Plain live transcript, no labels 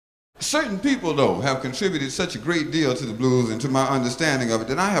Certain people, though, have contributed such a great deal to the blues and to my understanding of it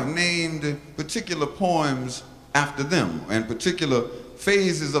that I have named particular poems after them and particular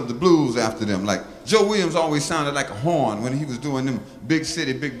phases of the blues after them. Like Joe Williams always sounded like a horn when he was doing them big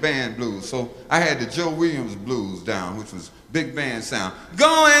city, big band blues. So I had the Joe Williams blues down, which was big band sound.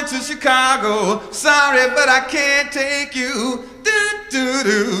 Going to Chicago, sorry, but I can't take you.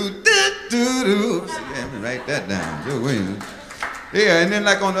 Do-do-do, do-do-do. So, yeah, let me write that down, Joe Williams. Yeah, and then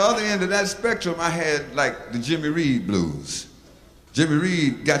like on the other end of that spectrum, I had like the Jimmy Reed blues. Jimmy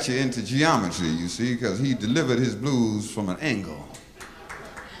Reed got you into geometry, you see, because he delivered his blues from an angle.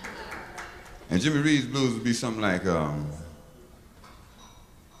 And Jimmy Reed's blues would be something like,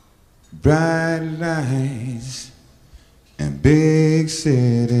 bright lights and big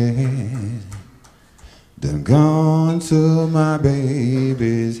cities done gone to my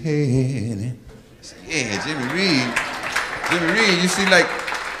baby's head. Yeah, Jimmy Reed. Jimmy Reed, you see, like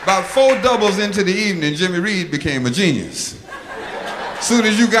about 4 doubles into the evening, Jimmy Reed became a genius. As soon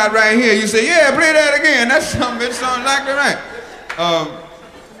as you got right here, you say, yeah, play that again. That's something, it sounds like that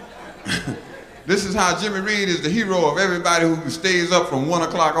right. This is how Jimmy Reed is the hero of everybody who stays up from 1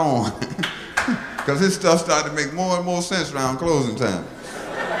 o'clock on. Because his stuff started to make more and more sense around closing time.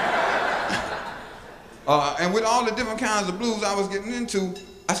 And with all the different kinds of blues I was getting into,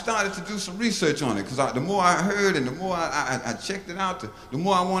 I started to do some research on it, because the more I heard and the more I checked it out, the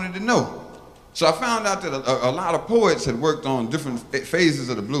more I wanted to know. So I found out that a lot of poets had worked on different phases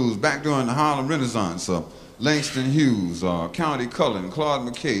of the blues back during the Harlem Renaissance. Langston Hughes, County Cullen, Claude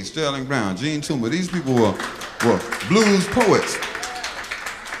McKay, Sterling Brown, Gene Toomer. These people were blues poets.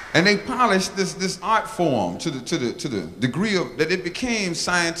 And they polished this art form to the degree of that it became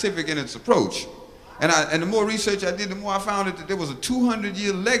scientific in its approach. And the more research I did, the more I found that there was a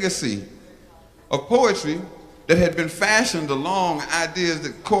 200-year legacy of poetry that had been fashioned along ideas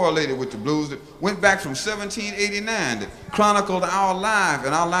that correlated with the blues, that went back from 1789, that chronicled our life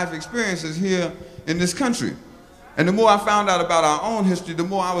and our life experiences here in this country. And the more I found out about our own history, the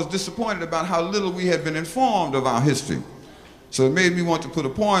more I was disappointed about how little we had been informed of our history. So it made me want to put a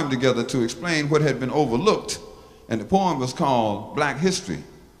poem together to explain what had been overlooked. And the poem was called Black History.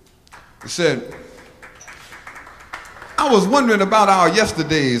 It said, I was wondering about our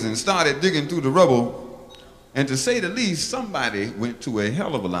yesterdays and started digging through the rubble, and to say the least, somebody went to a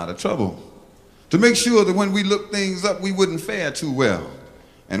hell of a lot of trouble to make sure that when we looked things up, we wouldn't fare too well,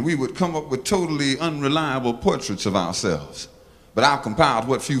 and we would come up with totally unreliable portraits of ourselves. But I've compiled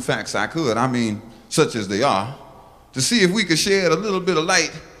what few facts I could, I mean, such as they are, to see if we could shed a little bit of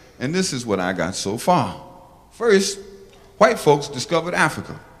light, and this is what I got so far. First, white folks discovered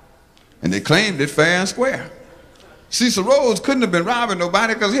Africa, and they claimed it fair and square. Cecil Rhodes couldn't have been robbing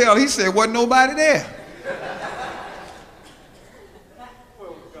nobody because, hell, he said wasn't nobody there.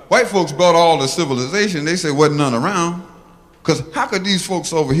 White folks brought all the civilization. They said wasn't none around. Because how could these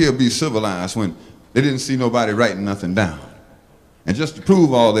folks over here be civilized when they didn't see nobody writing nothing down? And just to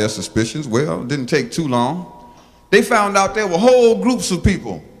prove all their suspicions, well, it didn't take too long. They found out there were whole groups of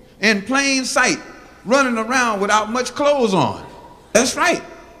people in plain sight running around without much clothes on. That's right.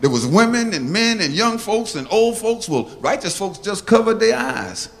 There was women and men and young folks and old folks. Well, righteous folks just covered their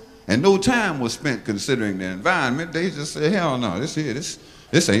eyes. And no time was spent considering the environment. They just said, hell no, this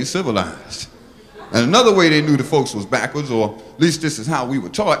ain't civilized. And another way they knew the folks was backwards, or at least this is how we were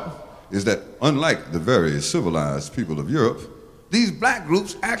taught, is that unlike the very civilized people of Europe, these black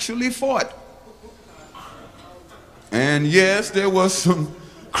groups actually fought. And yes, there was some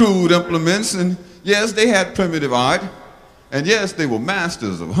crude implements, and yes, they had primitive art. And yes, they were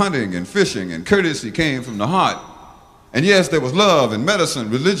masters of hunting and fishing, and courtesy came from the heart. And yes, there was love and medicine,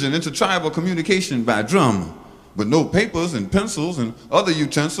 religion, intertribal communication by drum, but no papers and pencils and other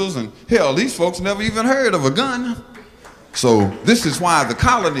utensils, and hell, these folks never even heard of a gun. So this is why the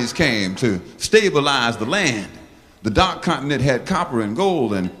colonies came, to stabilize the land. The dark continent had copper and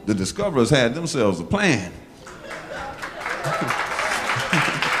gold, and the discoverers had themselves a plan.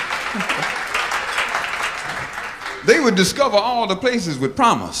 They would discover all the places with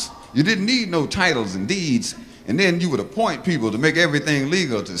promise. You didn't need no titles and deeds. And then you would appoint people to make everything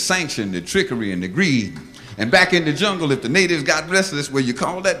legal, to sanction the trickery and the greed. And back in the jungle, if the natives got restless, well, you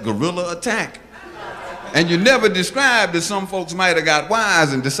call that guerrilla attack. And you never described that some folks might have got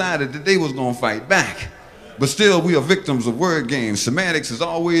wise and decided that they was gonna fight back. But still, we are victims of word games. Semantics is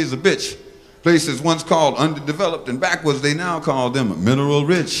always a bitch. Places once called underdeveloped and backwards, they now call them mineral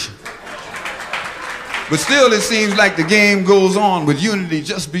rich. But still, it seems like the game goes on with unity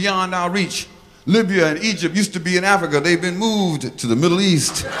just beyond our reach. Libya and Egypt used to be in Africa. They've been moved to the Middle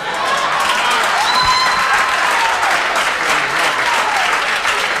East.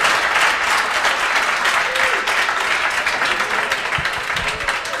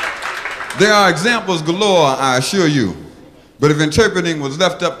 There are examples galore, I assure you. But if interpreting was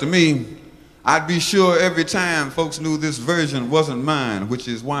left up to me, I'd be sure every time folks knew this version wasn't mine, which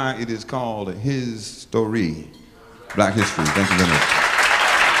is why it is called his story. Black history. Thank you very much.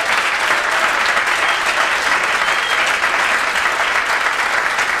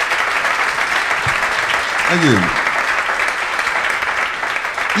 Thank you.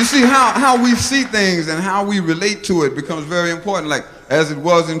 You see, how we see things and how we relate to it becomes very important. Like, as it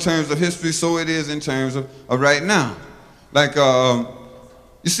was in terms of history, so it is in terms of right now. Like,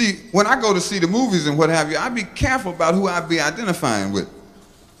 you see, when I go to see the movies and what have you, I be careful about who I be identifying with.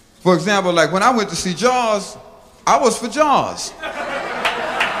 For example, like when I went to see Jaws, I was for Jaws.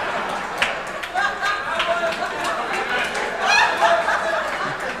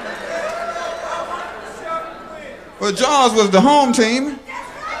 Well, Jaws was the home team.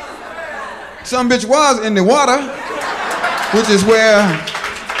 Some bitch was in the water, which is where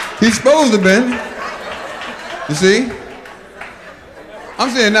he's supposed to have been. You see?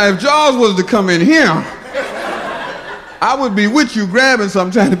 I'm saying now, if Jaws was to come in here, I would be with you grabbing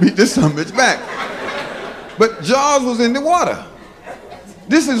something trying to beat this some bitch back. But Jaws was in the water.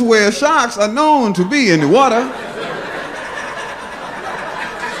 This is where sharks are known to be, in the water.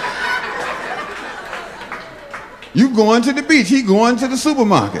 You going to the beach, he going to the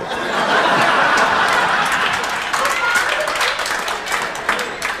supermarket.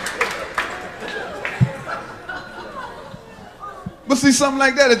 But see, something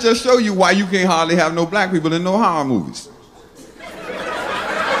like that, it just show you why you can't hardly have no black people in no horror movies.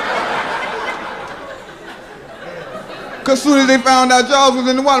 Because as soon as they found out Jaws was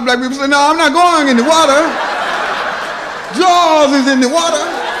in the water, black people said, no, I'm not going in the water. Jaws is in the water.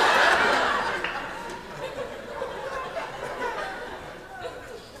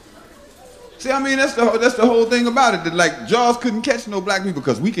 See, I mean, that's the whole thing about it. That, like, Jaws couldn't catch no black people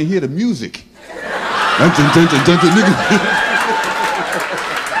because we can hear the music.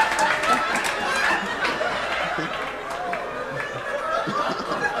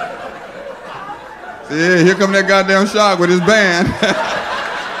 Yeah, here come that goddamn shark with his band.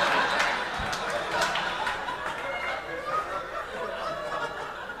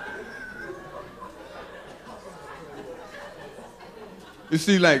 You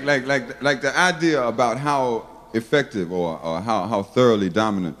see, like the idea about how effective or how thoroughly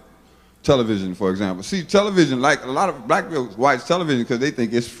dominant television, for example. See, television, like a lot of black people watch television because they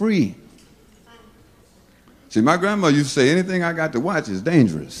think it's free. See, my grandmother used to say, anything I got to watch is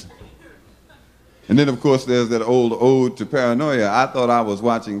dangerous. And then, of course, there's that old ode to paranoia. I thought I was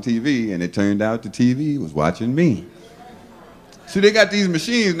watching TV, and it turned out the TV was watching me. See, they got these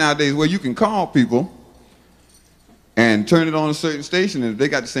machines nowadays where you can call people and turn it on a certain station, and if they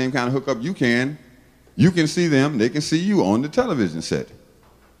got the same kind of hookup you can see them, they can see you on the television set.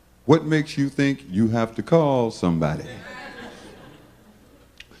 What makes you think you have to call somebody?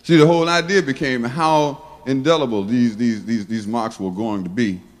 See, the whole idea became how indelible these marks were going to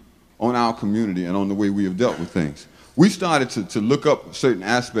be on our community and on the way we have dealt with things. We started to look up certain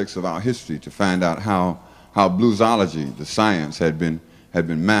aspects of our history to find out how bluesology, the science, had been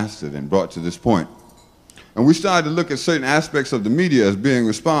mastered and brought to this point. And we started to look at certain aspects of the media as being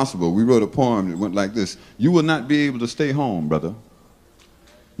responsible. We wrote a poem that went like this: you will not be able to stay home, brother.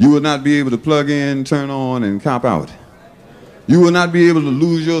 You will not be able to plug in, turn on, and cop out. You will not be able to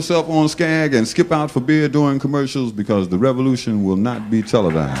lose yourself on Skag and skip out for beer during commercials because the revolution will not be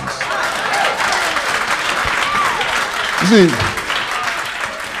televised. You see,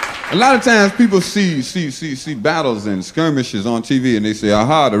 a lot of times people see battles and skirmishes on TV and they say,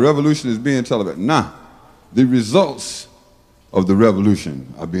 aha, the revolution is being televised. Nah, the results of the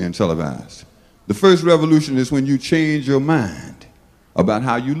revolution are being televised. The first revolution is when you change your mind about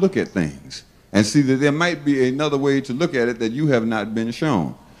how you look at things and see that there might be another way to look at it that you have not been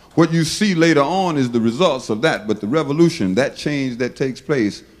shown. What you see later on is the results of that, but the revolution, that change that takes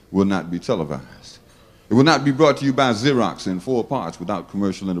place, will not be televised. It will not be brought to you by Xerox in 4 parts without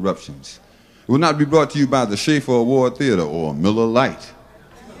commercial interruptions. It will not be brought to you by the Schaefer Award Theater or Miller Lite,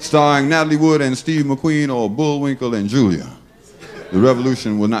 starring Natalie Wood and Steve McQueen or Bullwinkle and Julia. The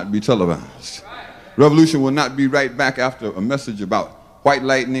revolution will not be televised. Revolution will not be right back after a message about white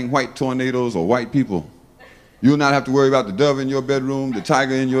lightning, white tornadoes, or white people. You will not have to worry about the dove in your bedroom, the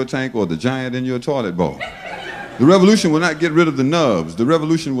tiger in your tank, or the giant in your toilet bowl. The revolution will not get rid of the nubs. The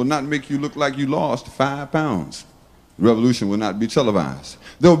revolution will not make you look like you lost 5 pounds. The revolution will not be televised.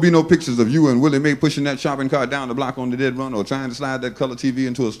 There will be no pictures of you and Willie Mae pushing that shopping cart down the block on the dead run or trying to slide that color TV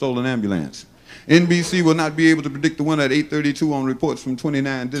into a stolen ambulance. NBC will not be able to predict the winner at 8:32 on reports from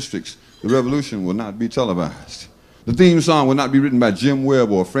 29 districts. The revolution will not be televised. The theme song will not be written by Jim Webb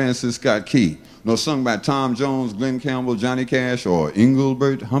or Francis Scott Key, nor sung by Tom Jones, Glenn Campbell, Johnny Cash, or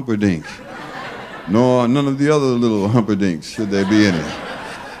Engelbert Humperdinck, nor none of the other little Humperdinks, should there be any.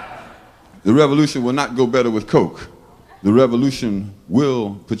 The revolution will not go better with Coke. The revolution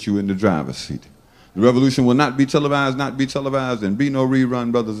will put you in the driver's seat. The revolution will not be televised, and be no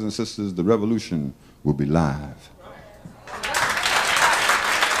rerun, brothers and sisters. The revolution will be live.